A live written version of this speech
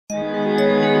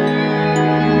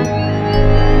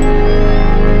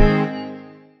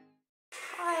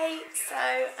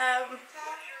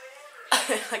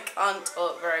can't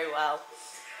talk very well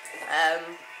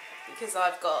because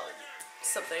I've got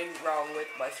something wrong with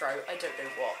my throat. I don't know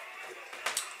what.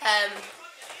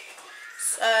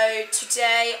 So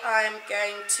today I'm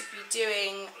going to be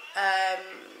doing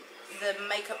the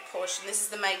makeup portion. This is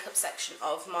the makeup section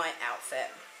of my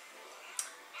outfit.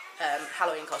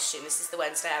 Halloween costume. This is the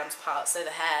Wednesday Addams part, so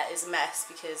the hair is a mess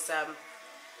because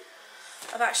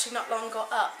I've actually not long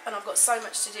got up and I've got so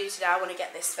much to do today. I want to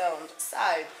get this filmed. So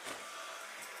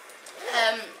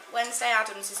Wednesday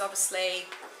Addams is obviously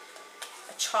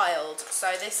a child,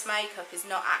 so this makeup is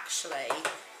not actually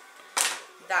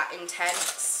that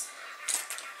intense.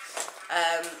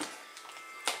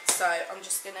 So I'm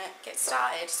just gonna get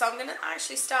started. So I'm gonna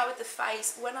actually start with the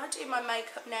face. When I do my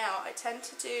makeup now, I tend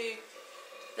to do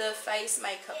the face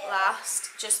makeup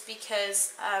last, just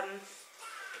because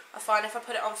I find if I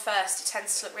put it on first, it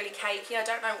tends to look really cakey. I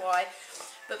don't know why,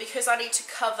 but because I need to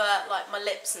cover like my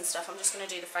lips and stuff, I'm just going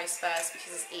to do the face first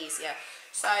because it's easier.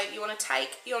 So you want to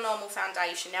take your normal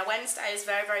foundation. Now Wednesday is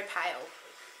very, very pale.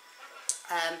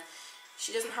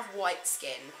 She doesn't have white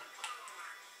skin,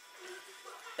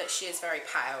 but she is very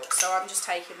pale. So I'm just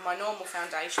taking my normal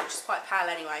foundation, which is quite pale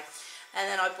anyway, and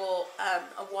then I bought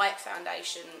a white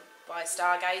foundation by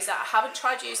Stargazer. I haven't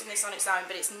tried using this on its own,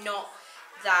 but it's not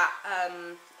that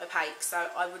opaque, so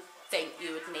I would think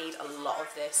you would need a lot of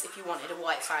this if you wanted a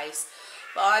white face,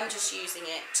 but I'm just using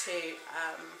it to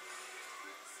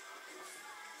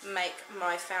make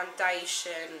my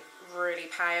foundation really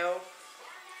pale.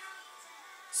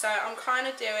 So I'm kind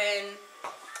of doing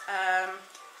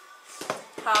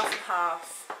half and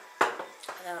half,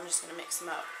 and then I'm just going to mix them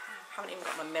up. I haven't even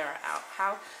got my mirror out.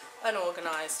 How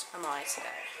unorganised am I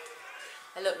today?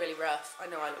 I look really rough. I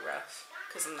know I look rough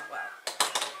because I'm not well.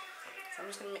 So I'm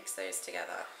just going to mix those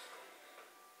together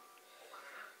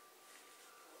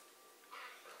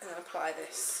and then apply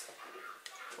this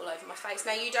all over my face.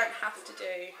 Now you don't have to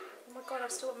do, oh my god,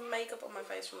 I've still got makeup on my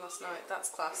face from last night. That's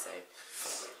classy.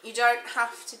 You don't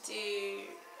have to do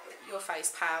your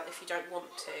face pale if you don't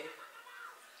want to.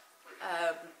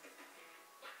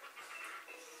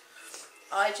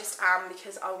 I just am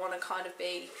because I want to kind of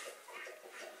be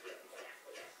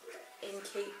in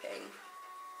keeping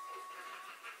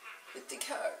with the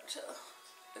character.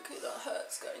 Look at that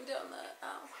hurts going down there.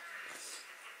 Ow.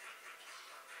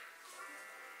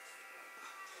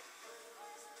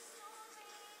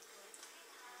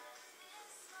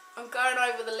 I'm going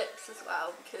over the lips as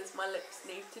well because my lips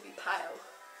need to be pale.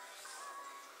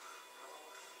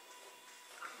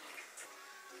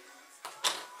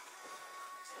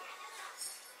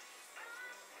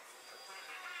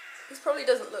 This probably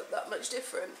doesn't look that much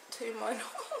different to my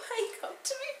normal makeup,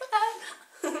 to be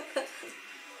fair.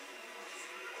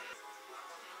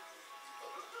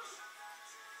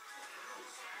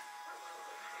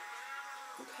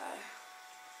 Okay.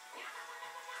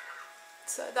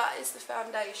 So that is the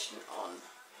foundation on.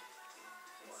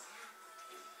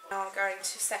 Now I'm going to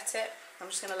set it. I'm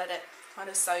just going to let it kind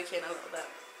of soak in a little bit.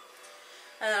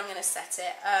 And then I'm going to set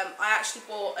it. I actually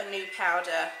bought a new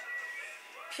powder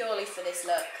purely for this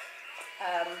look.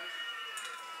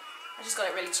 I just got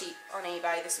it really cheap on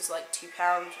eBay. This was like £2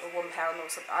 or £1 or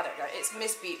something. I don't know. It's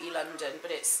Miss Beauty London,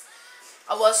 but it's.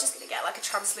 I was just going to get like a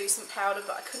translucent powder,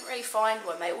 but I couldn't really find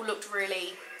one. They all looked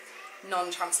really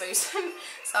non-translucent,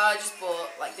 so I just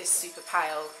bought like this super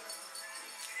pale.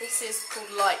 This is called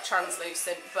light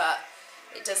translucent, but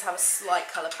it does have a slight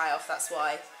colour payoff. That's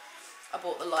why I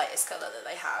bought the lightest colour that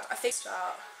they had. I think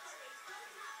start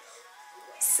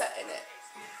setting it.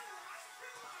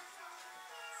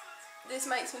 This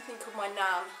makes me think of my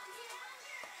nan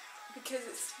because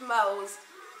it smells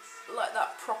like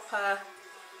that proper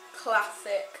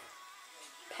classic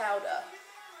powder.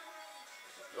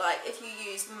 Like if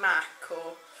you use MAC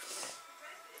or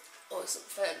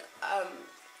something,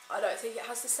 I don't think it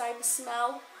has the same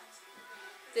smell.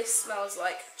 This smells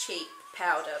like cheap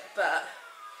powder, but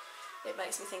it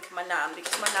makes me think of my nan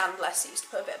because my nan, bless her, used to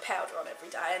put a bit of powder on every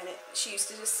day, and she used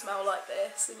to just smell like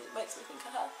this, and it makes me think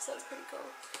of her, so it's pretty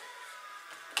cool.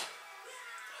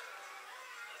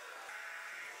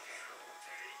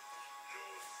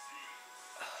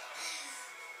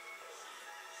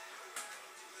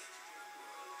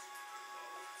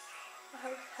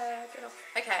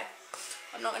 Okay,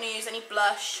 I'm not going to use any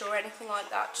blush or anything like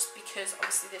that, just because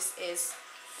obviously this is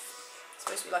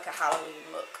supposed to be like a Halloween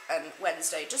look, and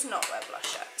Wednesday does not wear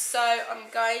blusher. So I'm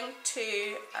going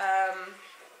to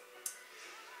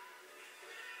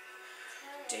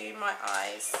do my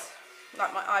eyes,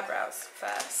 like my eyebrows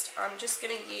first. I'm just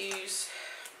going to use,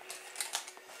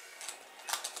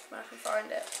 when I can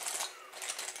find it,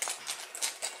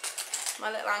 my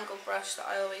little angle brush that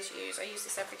I always use. I use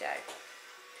this every day.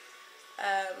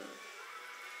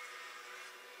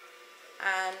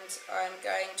 And I'm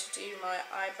going to do my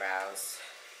eyebrows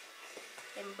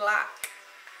in black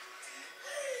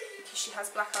because she has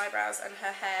black eyebrows and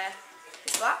her hair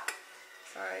is black.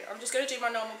 So I'm just going to do my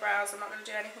normal brows. I'm not going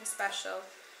to do anything special.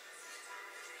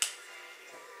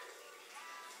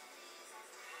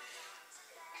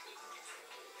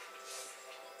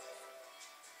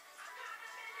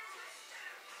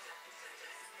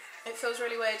 It feels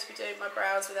really weird to be doing my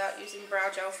brows without using brow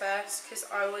gel first, because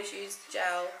I always use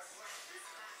gel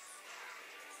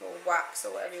or wax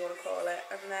or whatever you want to call it,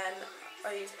 and then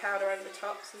I use powder over the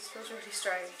top, so this feels really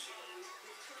strange.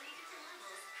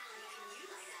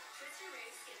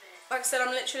 Like I said, I'm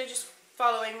literally just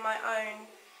following my own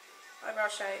eyebrow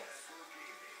shape.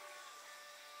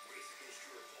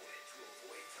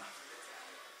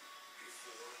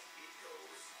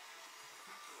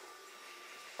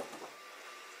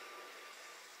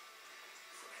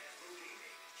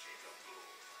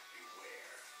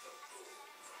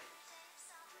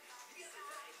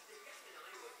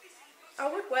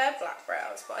 I would wear black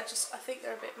brows, but I think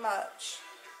they're a bit much.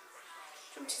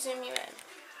 Do you want me to zoom you in?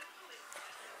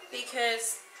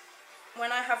 Because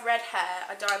when I have red hair,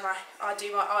 I do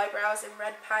my eyebrows in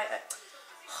red powder.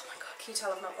 Oh my god, can you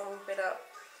tell I've not warmed it up?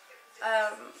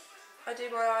 I do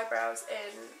my eyebrows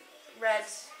in red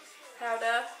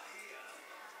powder,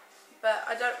 but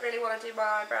I don't really want to do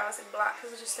my eyebrows in black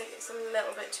because I just think it's a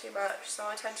little bit too much, so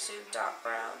I tend to do dark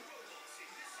brown.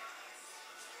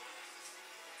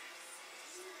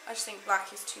 I just think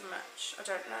black is too much. I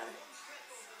don't know.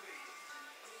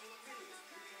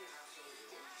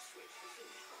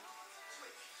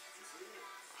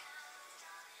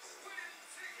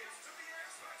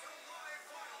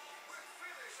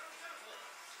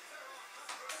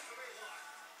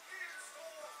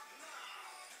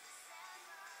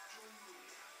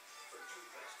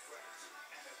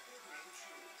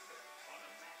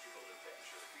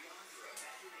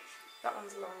 That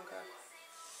one's longer.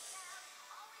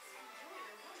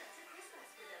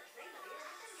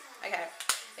 Okay,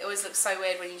 it always looks so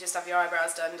weird when you just have your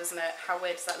eyebrows done, doesn't it? How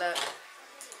weird does that look?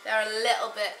 They're a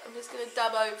little bit, I'm just going to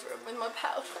dab over them with my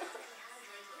powder.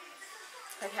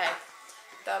 Okay,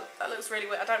 that looks really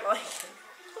weird, I don't like it.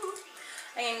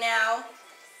 Okay, now,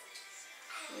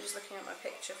 I'm just looking at my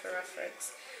picture for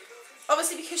reference.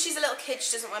 Obviously because she's a little kid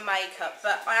she doesn't wear makeup,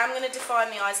 but I am going to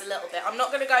define the eyes a little bit. I'm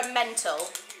not going to go mental.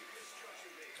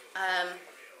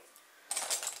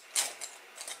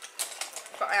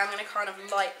 But I am going to kind of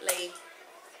lightly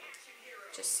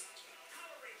just,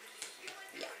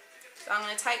 yeah. So I'm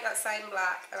going to take that same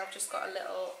black and I've just got a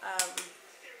little,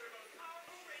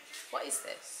 what is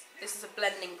this? This is a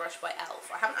blending brush by e.l.f.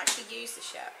 I haven't actually used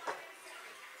this yet.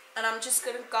 And I'm just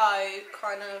going to go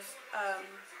kind of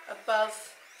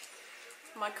above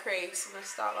my crease. I'm going to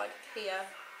start like here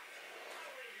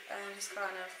and just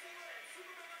kind of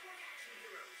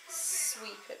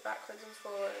sweep it backwards and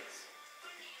forwards.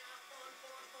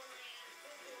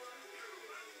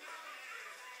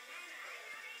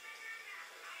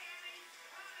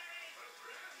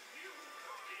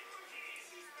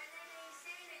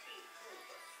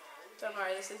 Don't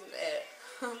worry, this isn't it,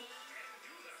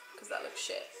 because that looks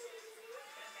shit.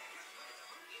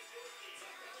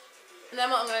 And then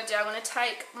what I'm going to do, I'm going to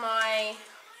take my,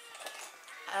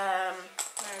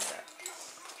 where is it?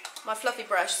 My fluffy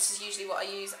brush. This is usually what I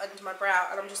use under my brow,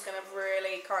 and I'm just going to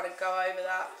really kind of go over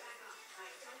that.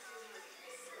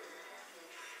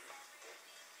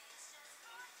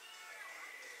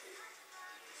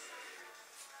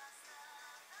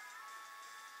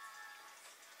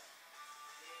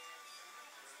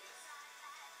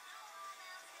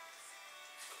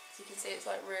 So you can see it's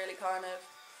like really kind of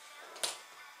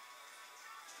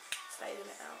fading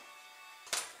it out.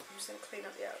 I'm just going to clean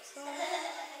up the outside.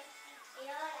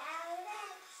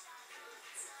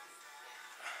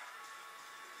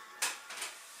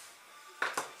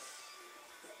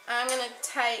 I'm going to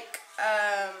take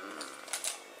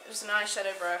just an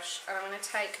eyeshadow brush, and I'm going to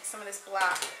take some of this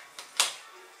black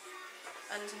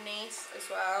underneath as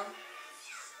well.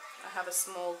 I have a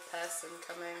small person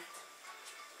coming.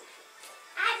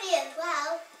 I'm here as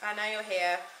well. I know you're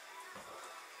here.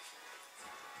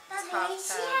 Mummy,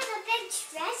 she has a big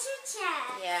treasure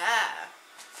chest. Yeah.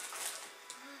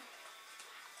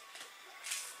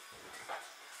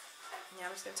 Yeah,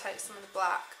 I'm just going to take some of the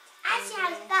black. And she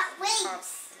has that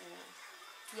wings.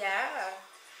 Yeah.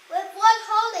 With one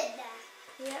hole in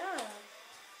there. Yeah.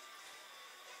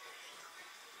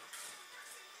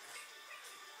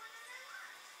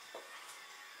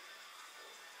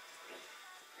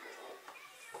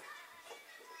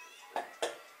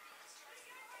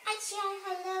 try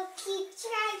Hello Kitty.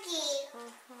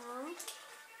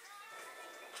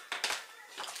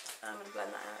 I'm going to blend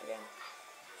that out again.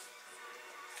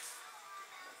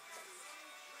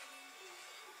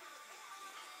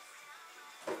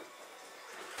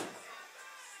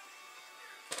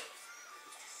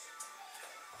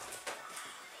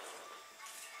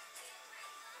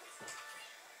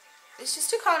 It's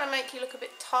just to kind of make you look a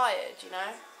bit tired, you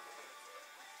know.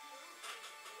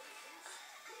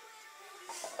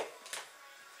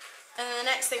 And then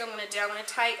the next thing I'm going to do, I'm going to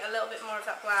take a little bit more of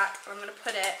that black and I'm going to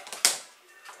put it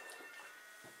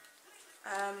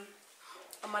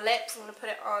on my lips. I'm going to put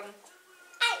it on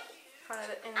kind of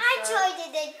the inside. I tried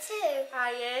it too.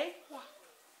 Are you? Yeah.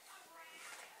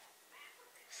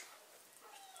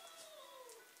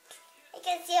 You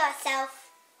can see yourself.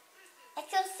 I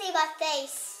can see my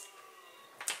face.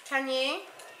 Can you?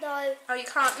 No. Oh, you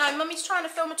can't? No, Mummy's trying to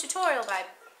film a tutorial, babe.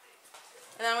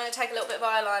 And then I'm going to take a little bit of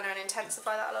eyeliner and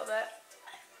intensify that a little bit.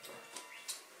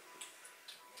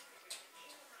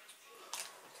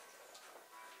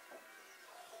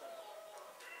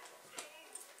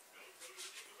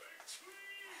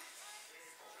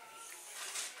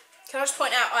 Can I just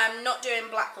point out, I am not doing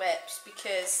black lips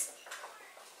because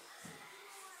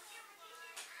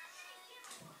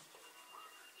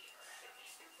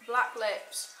black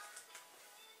lips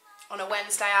on a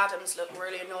Wednesday Addams look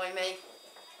really annoy me.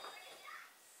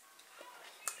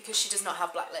 Because she does not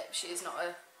have black lips. She's a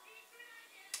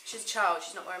child,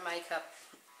 she's not wearing makeup.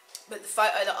 But the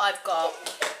photo that I've got,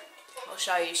 I'll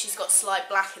show you, she's got slight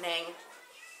blackening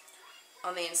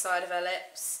on the inside of her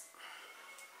lips.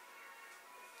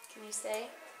 Can you see?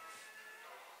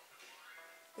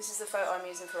 This is the photo I'm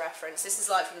using for reference. This is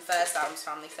like from the first Addams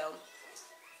Family film.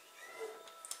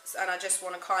 And I just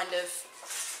want to kind of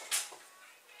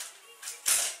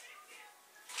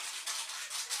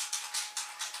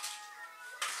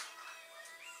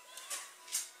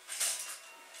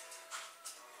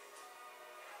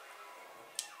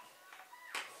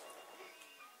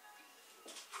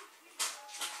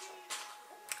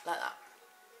like that.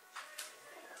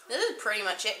 This is pretty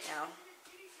much it now.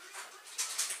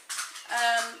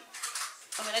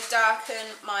 I'm going to darken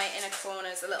my inner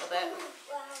corners a little bit.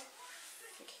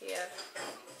 Like here.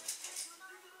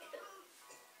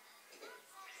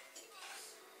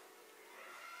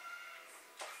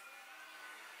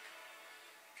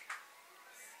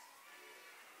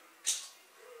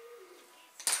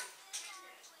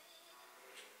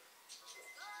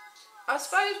 I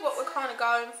suppose what we're kind of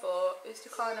going for is to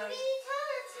kind of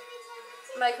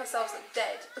make ourselves look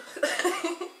dead.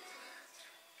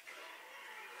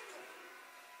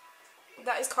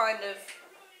 That is kind of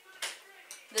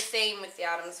the theme with the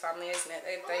Addams Family, isn't it?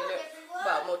 They look,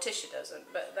 well, Morticia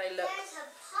doesn't, but they look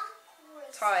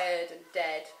tired and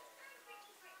dead.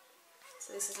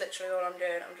 So this is literally all I'm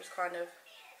doing. I'm just kind of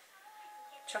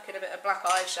chucking a bit of black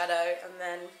eyeshadow and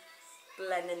then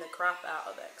blending the crap out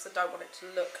of it because I don't want it to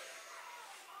look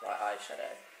like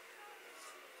eyeshadow.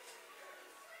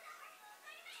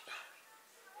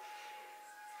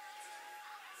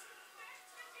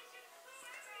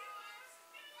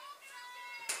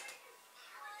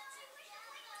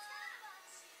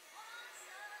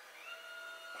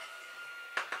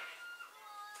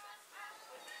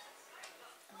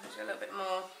 A little bit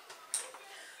more.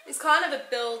 It's kind of a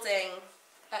building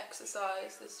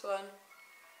exercise, this one.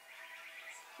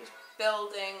 Just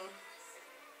building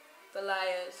the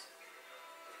layers.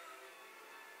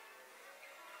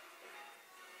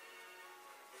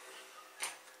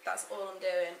 That's all I'm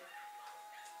doing.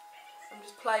 I'm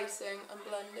just placing and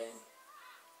blending.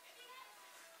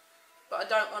 But I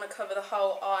don't want to cover the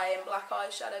whole eye in black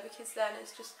eyeshadow because then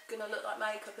it's just going to look like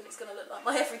makeup and it's going to look like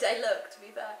my everyday look, to be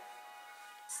fair.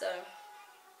 So,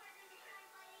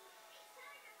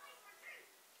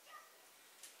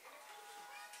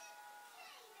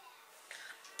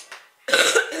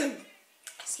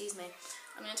 excuse me,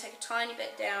 I'm going to take a tiny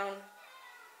bit down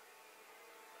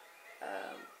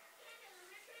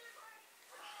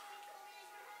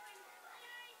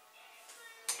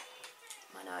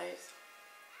my nose.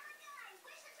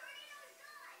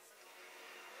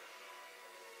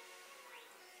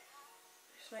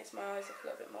 Makes my eyes look a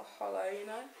little bit more hollow, you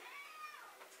know.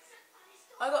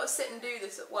 I got to sit and do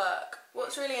this at work.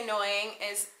 What's really annoying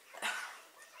is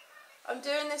I'm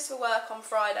doing this for work on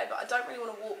Friday, but I don't really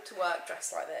want to walk to work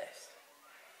dressed like this.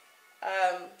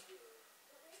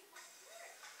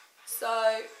 So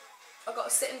I've got to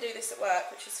sit and do this at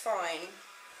work, which is fine.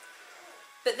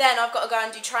 But then I've got to go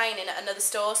and do training at another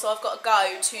store, so I've got to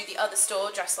go to the other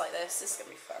store dressed like this. This is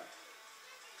going to be fun.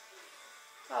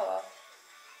 Oh well.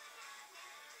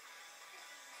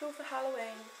 All for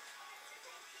Halloween.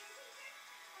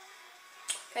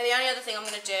 Okay, the only other thing I'm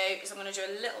going to do is I'm going to do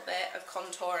a little bit of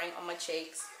contouring on my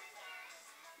cheeks.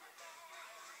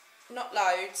 Not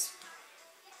loads,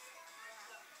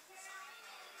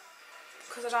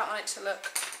 because I don't want it to look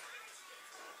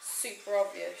super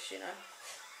obvious, you know.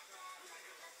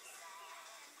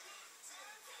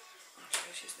 I'll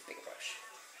just use the bigger brush.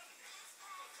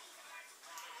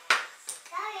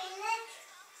 Daddy, look.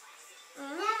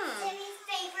 That's Timmy's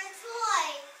favourite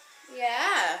toy.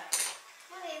 Yeah.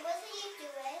 Mommy, what are you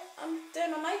doing? I'm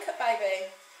doing my makeup, baby.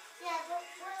 Yeah, but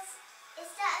is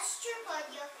that a strip on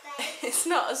your face? It's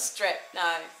not a strip,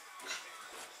 no.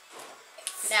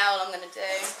 Now all I'm going to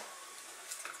do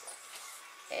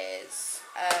is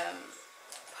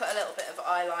put a little bit of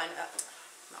eyeliner,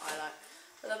 not eyeliner,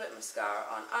 a little bit of mascara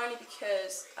on, only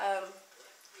because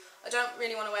I don't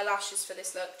really want to wear lashes for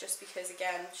this look, just because,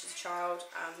 again, she's a child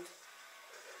and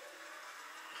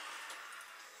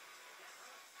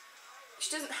she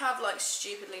doesn't have like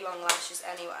stupidly long lashes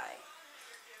anyway,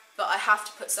 but I have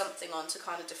to put something on to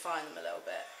kind of define them a little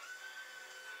bit.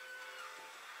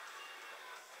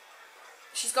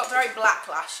 She's got very black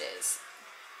lashes,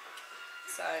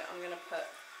 so I'm going to put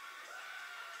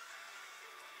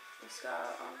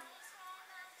mascara on.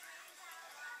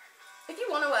 If you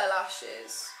want to wear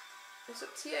lashes, it's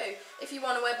up to you. If you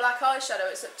want to wear black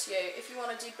eyeshadow, it's up to you. If you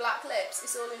want to do black lips,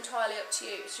 it's all entirely up to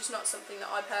you. It's just not something that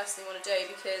I personally want to do,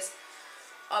 because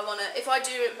I want to, if I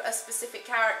do a specific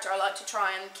character, I like to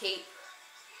try and keep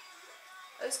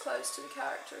as close to the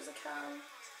character as I can.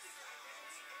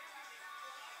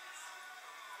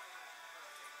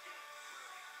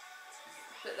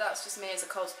 But that's just me as a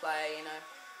cosplayer, you know.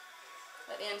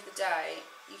 At the end of the day,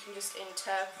 you can just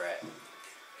interpret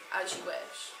as you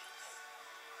wish.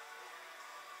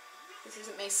 This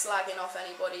isn't me slagging off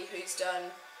anybody who's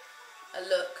done a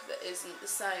look that isn't the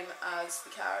same as the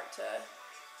character.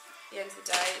 At the end of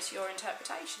the day, it's your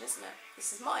interpretation, isn't it?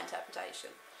 This is my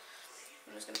interpretation.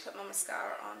 I'm just going to put my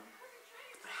mascara on.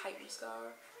 I hate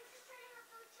mascara.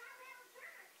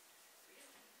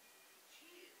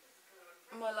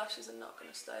 My lashes are not going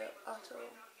to stay up at all.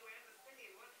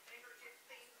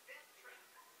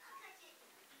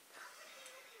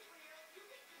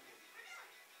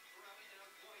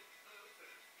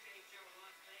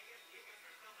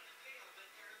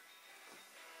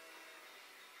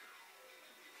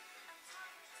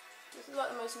 This is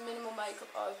like the most minimal makeup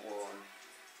I've worn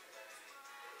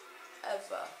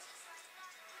ever.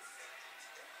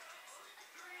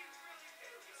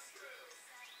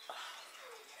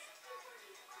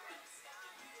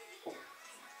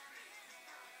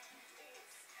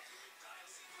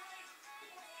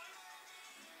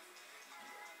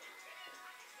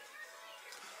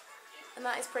 And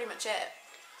that is pretty much it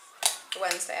for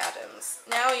Wednesday Addams.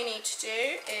 Now all you need to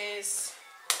do is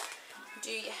do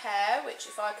your hair, which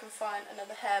if I can find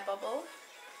another hair bubble,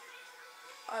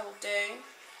 I will do.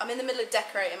 I'm in the middle of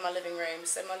decorating my living room,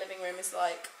 so my living room is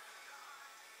like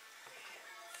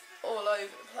all over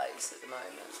the place at the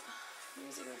moment. Let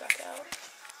me zoom back out.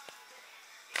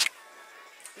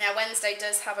 Now Wednesday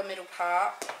does have a middle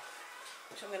part,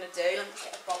 which I'm going to do. Let me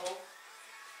get a bubble.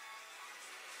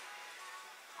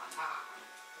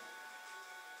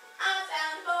 I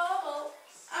found a bubble.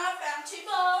 I found 2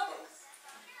 bubbles.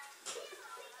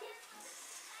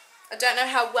 I don't know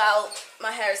how well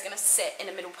my hair is going to sit in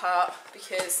a middle part,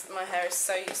 because my hair is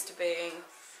so used to being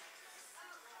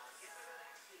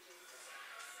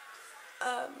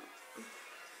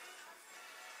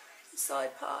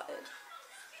side parted.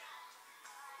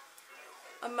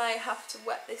 I may have to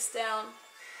wet this down.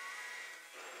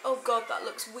 Oh god, that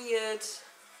looks weird.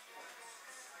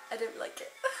 I don't like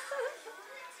it.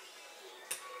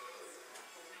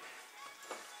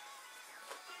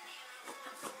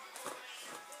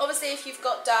 Obviously, if you've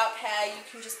got dark hair, you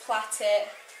can just plait it.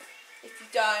 If you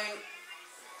don't,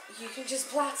 you can just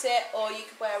plait it, or you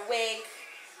could wear a wig.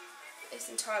 It's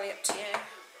entirely up to you.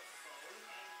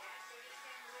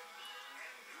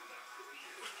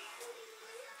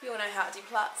 You all know how to do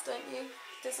plaits, don't you?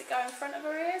 Does it go in front of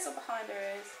her ears or behind her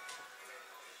ears?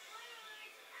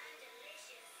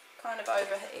 Kind of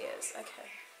over her ears, okay.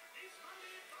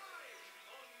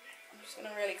 I'm just going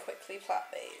to really quickly plait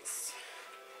these.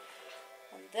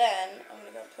 And then I'm going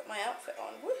to go and put my outfit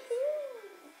on.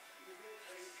 Woohoo!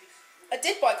 I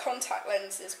did buy contact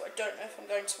lenses, but I don't know if I'm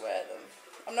going to wear them.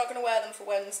 I'm not going to wear them for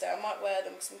Wednesday. I might wear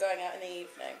them because I'm going out in the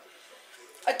evening.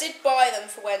 I did buy them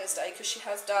for Wednesday because she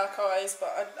has dark eyes,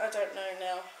 but I don't know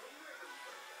now.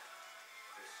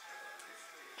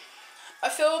 I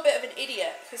feel a bit of an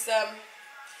idiot because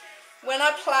when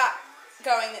I plait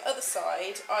going the other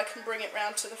side, I can bring it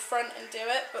round to the front and do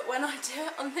it, but when I do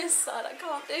it on this side, I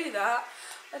can't do that.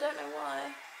 I don't know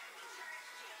why.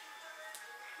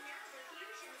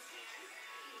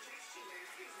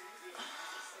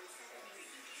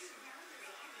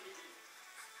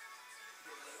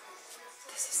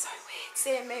 This is so weird,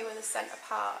 seeing me with a centre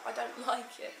part. I don't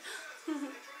like it.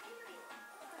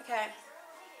 Okay.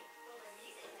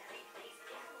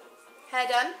 Hair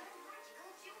done.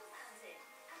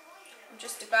 I'm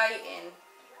just debating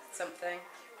something.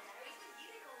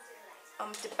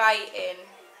 I'm debating.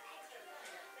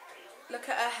 Look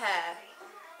at her hair.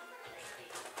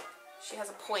 She has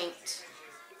a point.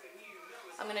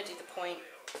 I'm going to do the point.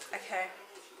 Okay.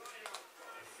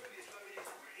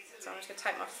 So I'm just going to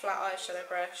take my flat eyeshadow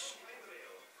brush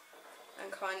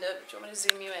and kind of, do you want me to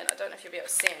zoom you in? I don't know if you'll be able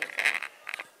to see anything.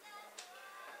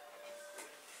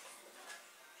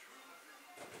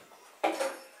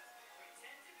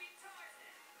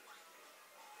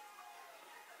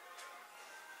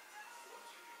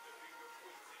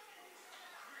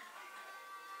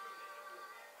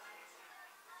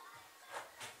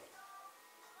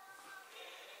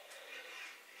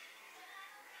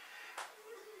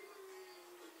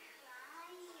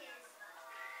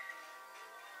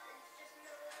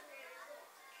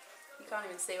 You can't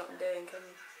even see what I'm doing, can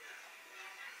you?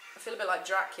 I feel a bit like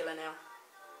Dracula now.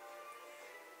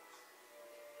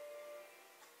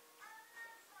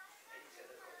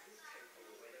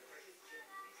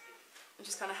 And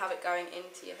just kind of have it going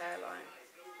into your hairline.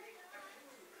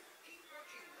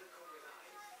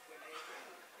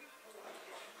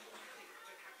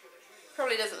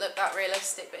 Probably doesn't look that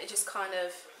realistic, but it just kind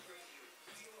of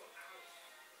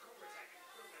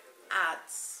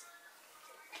adds.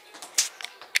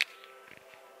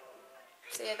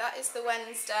 So yeah, that is the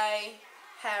Wednesday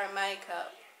hair and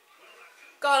makeup.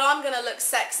 God, I'm going to look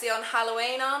sexy on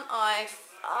Halloween, aren't I?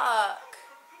 Fuck.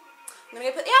 I'm going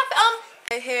to go put the outfit on.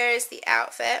 So here is the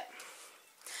outfit.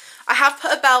 I have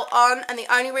put a belt on, and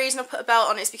the only reason I put a belt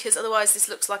on is because otherwise this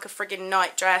looks like a friggin'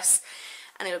 night dress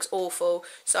and it looks awful.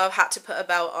 So I've had to put a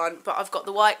belt on, but I've got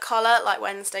the white collar like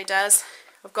Wednesday does.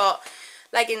 I've got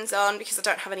leggings on because I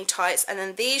don't have any tights, and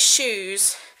then these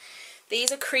shoes,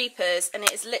 these are creepers, and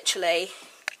it is literally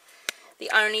the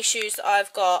only shoes that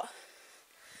I've got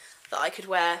that I could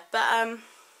wear. But I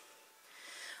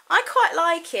quite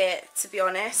like it, to be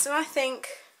honest, and I think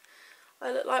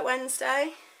I look like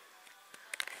Wednesday.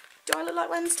 Do I look like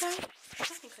Wednesday? I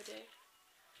think I do.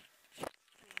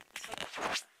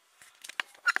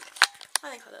 I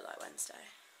think I look like Wednesday.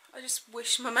 I just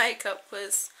wish my makeup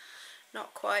was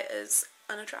not quite as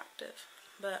unattractive.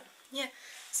 But yeah,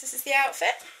 so this is the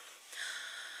outfit.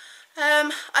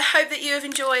 I hope that you have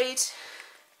enjoyed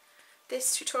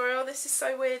this tutorial. This is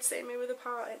so weird seeing me with a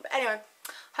part in. But anyway,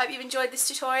 hope you've enjoyed this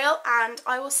tutorial, and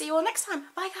I will see you all next time.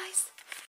 Bye guys.